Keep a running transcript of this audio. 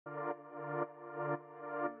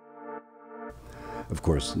of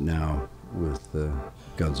course, now with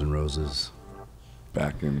Guns N' Roses,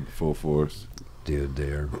 back in full force. Dude,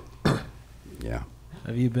 they're, yeah.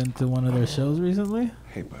 Have you been to one of their shows recently?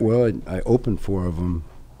 Hey, buddy. Well, I opened 4 of them.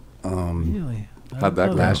 Really? How'd that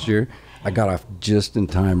go? Last year. I got off just in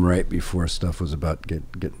time, right before stuff was about to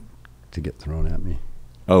get thrown at me.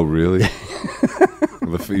 Oh, really?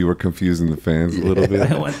 You were confusing the fans a little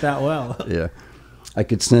bit. It went that well. Yeah, I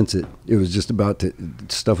could sense it. It was just about to.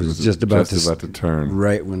 Stuff was just about to turn.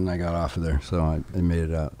 Right when I got off of there, so I made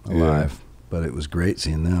it out alive. Yeah. But it was great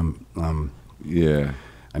seeing them. Yeah.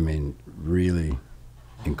 I mean, really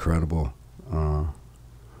incredible. I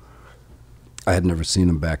had never seen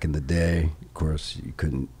them back in the day. Of course, you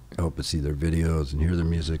couldn't help but see their videos and hear their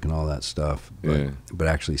music and all that stuff. But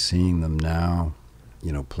actually seeing them now,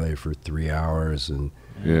 you know, play for 3 hours and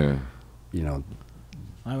you know,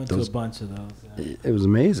 I went to a bunch of those. Yeah. It was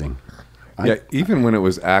amazing. Even when it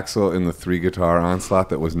was Axl in the 3-guitar onslaught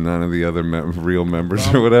that was none of the other real members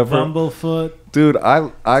or whatever. Bumblefoot. Dude,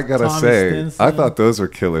 I gotta Tommy say, Stinson. I thought those were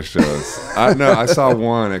killer shows. I saw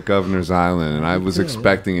one at Governor's Island, and I was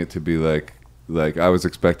expecting it to be like I was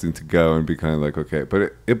expecting to go and be kind of like, okay,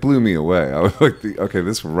 but it blew me away. I was like, okay,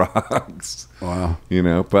 this rocks. Wow. You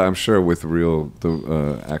know, but I'm sure with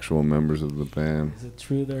the actual members of the band. Is it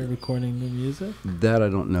true they're recording new music? That I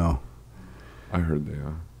don't know. I heard they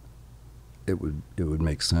are. It would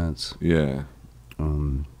make sense. Yeah.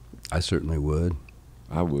 I certainly would.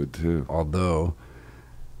 I would too. Although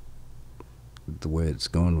the way it's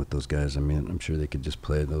going with those guys, I mean, I'm sure they could just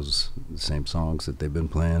play the same songs that they've been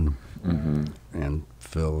playing and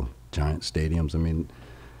fill giant stadiums. I mean,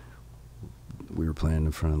 we were playing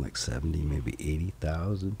in front of like 70, maybe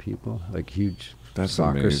 80,000 people, like huge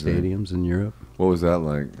soccer stadiums in Europe. What was that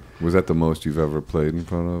like? Was that the most you've ever played in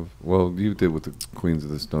front of? Well, you did with the Queens of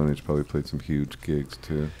the Stone Age, probably played some huge gigs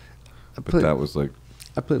too. That was like...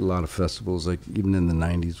 I played a lot of festivals, like even in the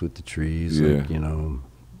 90s with the Trees, like, you know,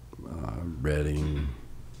 Reading,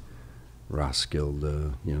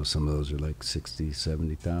 Roskilde, you know, some of those are like 60,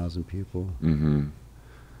 70,000 people. Mm-hmm.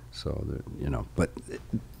 So, you know, but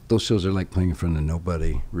those shows are like playing in front of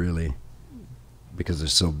nobody, really, because they're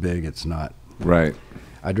so big, it's not. Right.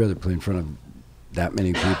 I'd rather play in front of that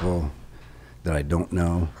many people that I don't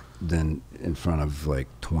know than in front of like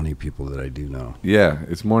 20 people that I do know. Yeah,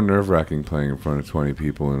 it's more nerve-wracking playing in front of 20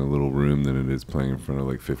 people in a little room than it is playing in front of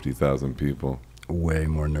like 50,000 people. Way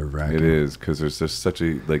more nerve-wracking. It is, because there's just such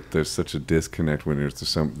a disconnect when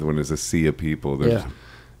there's a sea of people.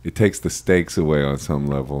 It takes the stakes away on some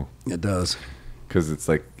level. It does. Because it's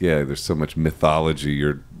like, there's so much mythology.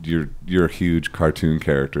 You're a huge cartoon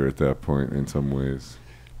character at that point in some ways.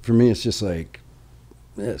 For me, it's just like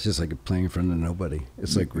playing in front of nobody.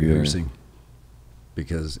 It's like rehearsing.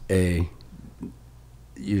 Because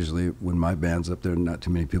usually when my band's up there, not too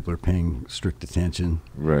many people are paying strict attention.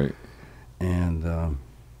 Right. And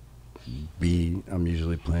B, I'm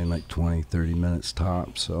usually playing like 20, 30 minutes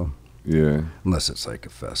tops. So unless it's like a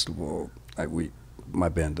festival, my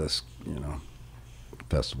band does, you know,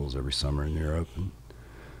 festivals every summer in Europe, and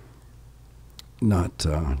not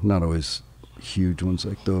always huge ones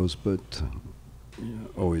like those, but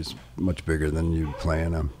always much bigger than you'd play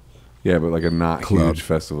in a but like a not club. Huge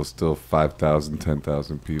festival, still 5,000,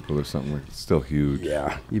 10,000 people or something like. It's still huge.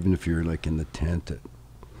 Yeah, even if you're like in the tent at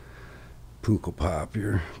Pukkelpop,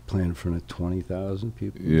 you're playing in front of 20,000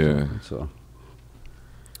 people. Yeah. So,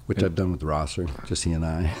 which I've done with Rosser, just he and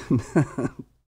I.